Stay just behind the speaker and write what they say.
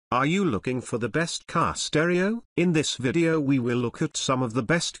Are you looking for the best car stereo? In this video we will look at some of the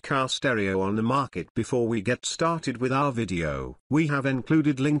best car stereo on the market. Before we get started with our video, we have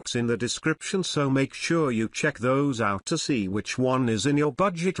included links in the description, so make sure you check those out to see which one is in your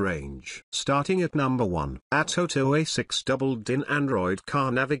budget range. Starting at number 1, ATOTO A6 Double-DIN Android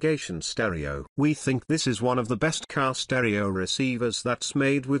Car Navigation Stereo. We think this is one of the best car stereo receivers that's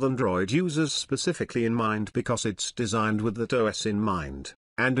made with Android users specifically in mind, because it's designed with that OS in mind,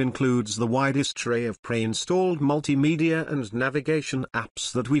 and includes the widest array of pre-installed multimedia and navigation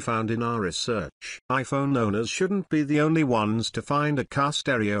apps that we found in our research. iPhone owners shouldn't be the only ones to find a car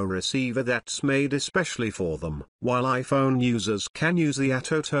stereo receiver that's made especially for them. While iPhone users can use the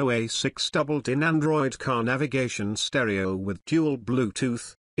ATOTO A6 Double-DIN Android Car Navigation Stereo with dual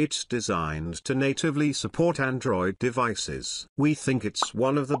Bluetooth, it's designed to natively support Android devices. We think it's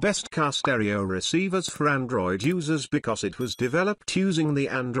one of the best car stereo receivers for Android users because it was developed using the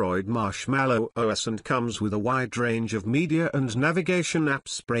Android Marshmallow OS and comes with a wide range of media and navigation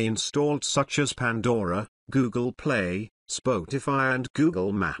apps pre-installed, such as Pandora, Google Play, Spotify and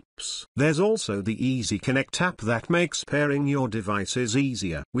Google Maps. There's also the Easy Connect app that makes pairing your devices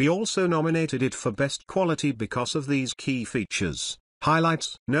easier. We also nominated it for best quality because of these key features.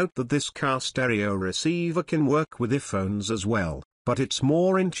 Highlights: note that this car stereo receiver can work with iPhones as well, but it's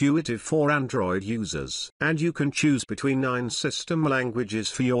more intuitive for Android users. And you can choose between 9 system languages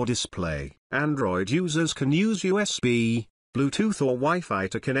for your display. Android users can use USB, Bluetooth or Wi-Fi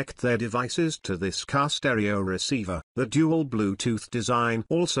to connect their devices to this car stereo receiver. The dual Bluetooth design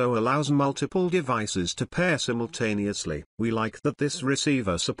also allows multiple devices to pair simultaneously. We like that this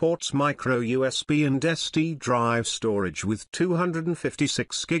receiver supports micro USB and SD drive storage with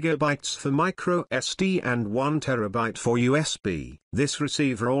 256 GB for micro SD and 1 TB for USB. This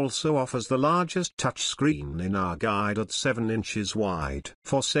receiver also offers the largest touchscreen in our guide at 7 inches wide.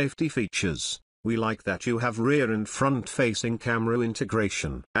 For safety features, we like that you have rear and front-facing camera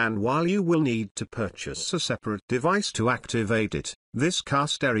integration. And while you will need to purchase a separate device to activate it, this car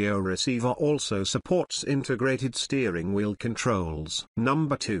stereo receiver also supports integrated steering wheel controls.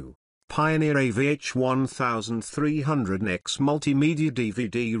 Number 2. Pioneer AVH1300X Multimedia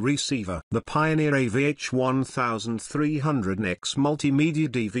DVD Receiver. The Pioneer AVH1300X Multimedia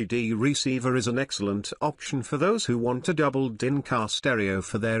DVD Receiver is an excellent option for those who want a double-DIN car stereo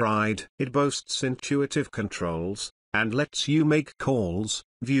for their ride. It boasts intuitive controls, and lets you make calls,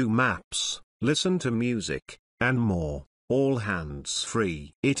 view maps, listen to music, and more, all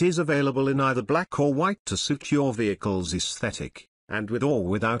hands-free. It is available in either black or white to suit your vehicle's aesthetic, and with or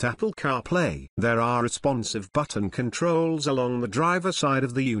without Apple CarPlay. There are responsive button controls along the driver side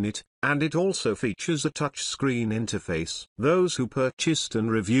of the unit, and it also features a touchscreen interface. Those who purchased and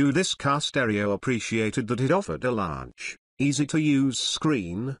reviewed this car stereo appreciated that it offered a large, easy-to-use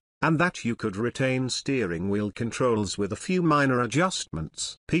screen, and that you could retain steering wheel controls with a few minor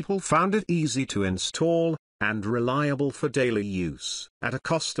adjustments. People found it easy to install, and reliable for daily use. At a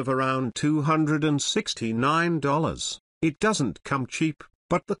cost of around $269. It doesn't come cheap,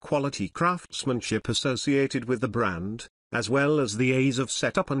 but the quality craftsmanship associated with the brand, as well as the ease of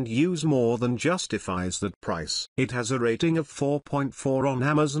setup and use, more than justifies that price. It has a rating of 4.4 on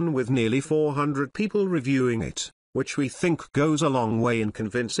Amazon with nearly 400 people reviewing it, which we think goes a long way in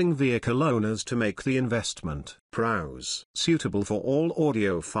convincing vehicle owners to make the investment. Pros: suitable for all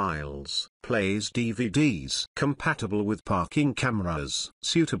audiophiles, plays DVDs, compatible with parking cameras,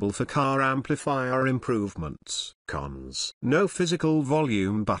 suitable for car amplifier improvements. Cons: no physical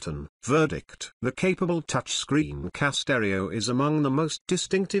volume button. Verdict: the capable touchscreen car stereo is among the most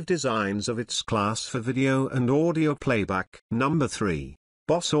distinctive designs of its class for video and audio playback. Number 3.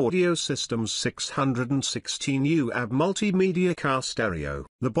 Boss Audio Systems 616 UAB Multimedia Car Stereo.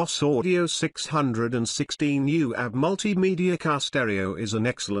 The Boss Audio 616 UAB Multimedia Car Stereo is an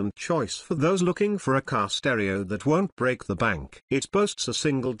excellent choice for those looking for a car stereo that won't break the bank. It boasts a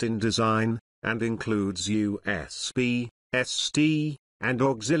single DIN design, and includes USB, SD, and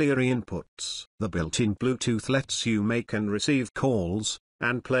auxiliary inputs. The built-in Bluetooth lets you make and receive calls,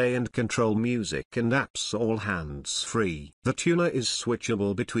 and play and control music and apps all hands-free. The tuner is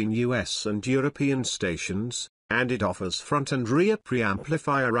switchable between US and European stations, and it offers front and rear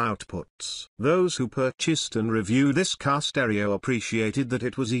preamplifier outputs. Those who purchased and reviewed this car stereo appreciated that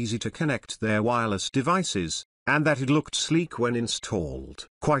it was easy to connect their wireless devices, and that it looked sleek when installed.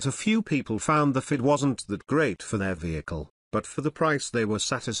 Quite a few people found the fit wasn't that great for their vehicle, but for the price they were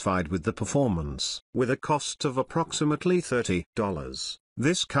satisfied with the performance. With a cost of approximately $30,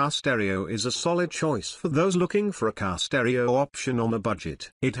 This car stereo is a solid choice for those looking for a car stereo option on a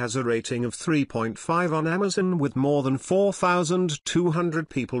budget. It has a rating of 3.5 on Amazon with more than 4,200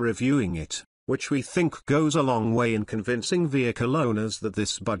 people reviewing it, which we think goes a long way in convincing vehicle owners that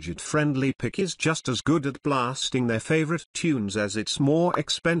this budget-friendly pick is just as good at blasting their favorite tunes as its more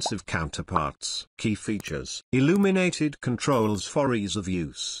expensive counterparts. Key features: illuminated controls for ease of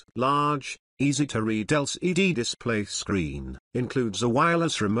use. Large, easy-to-read LCD display screen. Includes a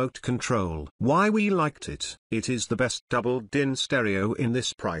wireless remote control. Why we liked it: it is the best double-din stereo in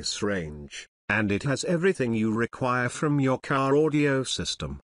this price range, and it has everything you require from your car audio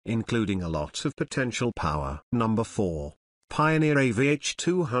system, including a lot of potential power. Number 4. Pioneer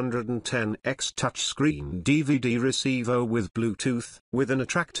AVH210X touchscreen DVD receiver with Bluetooth. With an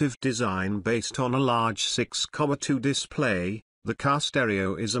attractive design based on a large 6.2 display, the car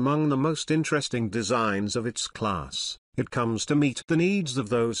stereo is among the most interesting designs of its class. It comes to meet the needs of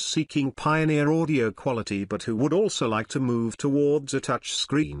those seeking pioneer audio quality but who would also like to move towards a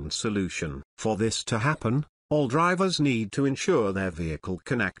touchscreen solution. For this to happen, all drivers need to ensure their vehicle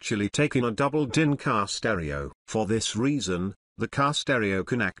can actually take in a double-din car stereo. For this reason, the car stereo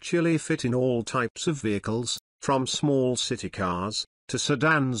can actually fit in all types of vehicles, from small city cars, to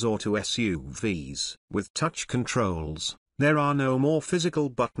sedans or to SUVs. With touch controls, there are no more physical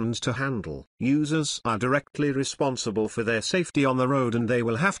buttons to handle. Users are directly responsible for their safety on the road, and they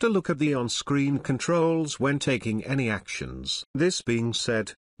will have to look at the on-screen controls when taking any actions. This being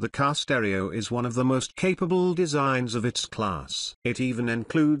said, the car stereo is one of the most capable designs of its class. It even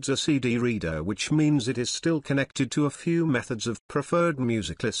includes a CD reader, which means it is still connected to a few methods of preferred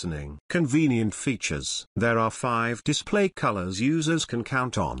music listening. Convenient features: there are 5 display colors users can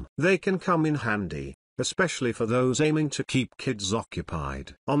count on. They can come in handy, especially for those aiming to keep kids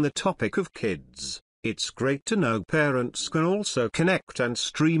occupied. On the topic of kids, it's great to know parents can also connect and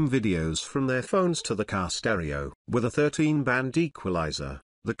stream videos from their phones to the car stereo. With a 13-band equalizer,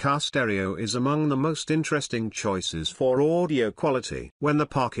 the car stereo is among the most interesting choices for audio quality. When the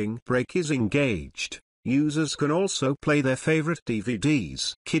parking brake is engaged, users can also play their favorite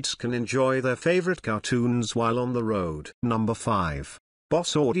DVDs. Kids can enjoy their favorite cartoons while on the road. Number 5.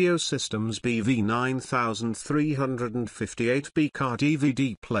 Boss Audio Systems BV9358B car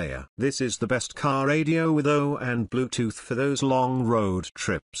DVD player. This is the best car radio with O and Bluetooth for those long road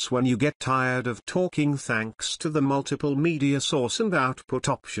trips when you get tired of talking, thanks to the multiple media source and output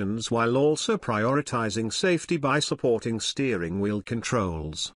options, while also prioritizing safety by supporting steering wheel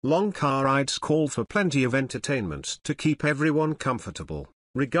controls. Long car rides call for plenty of entertainment to keep everyone comfortable,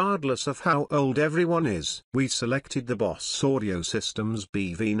 regardless of how old everyone is. We selected the Boss Audio Systems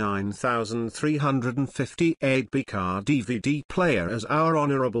BV9358B car DVD player as our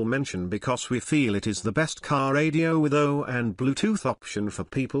honorable mention because we feel it is the best car radio with O and Bluetooth option for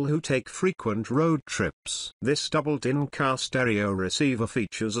people who take frequent road trips. This double-din car stereo receiver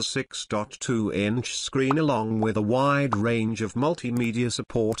features a 6.2-inch screen along with a wide range of multimedia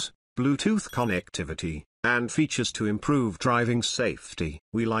support, Bluetooth connectivity, and features to improve driving safety.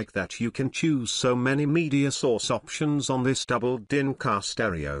 We like that you can choose so many media source options on this double-din car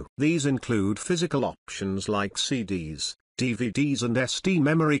stereo. These include physical options like CDs, DVDs and SD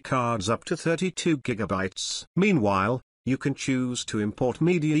memory cards up to 32 GB. Meanwhile, you can choose to import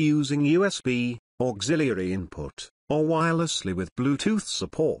media using USB, auxiliary input, or wirelessly with Bluetooth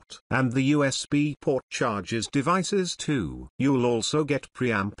support. And the USB port charges devices too. You'll also get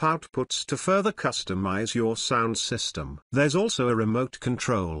preamp outputs to further customize your sound system. There's also a remote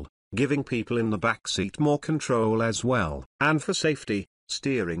control, giving people in the backseat more control as well. And for safety,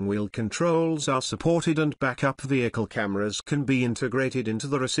 steering wheel controls are supported and backup vehicle cameras can be integrated into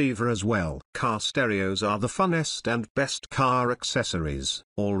the receiver as well. Car stereos are the funnest and best car accessories.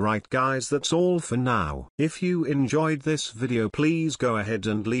 Alright guys, that's all for now. If you enjoyed this video, please go ahead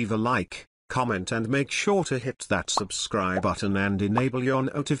and leave a like, comment and make sure to hit that subscribe button and enable your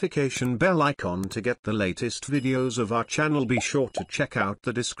notification bell icon to get the latest videos of our channel. Be sure to check out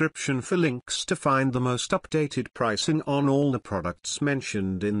the description for links to find the most updated pricing on all the products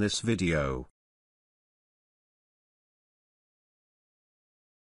mentioned in this video.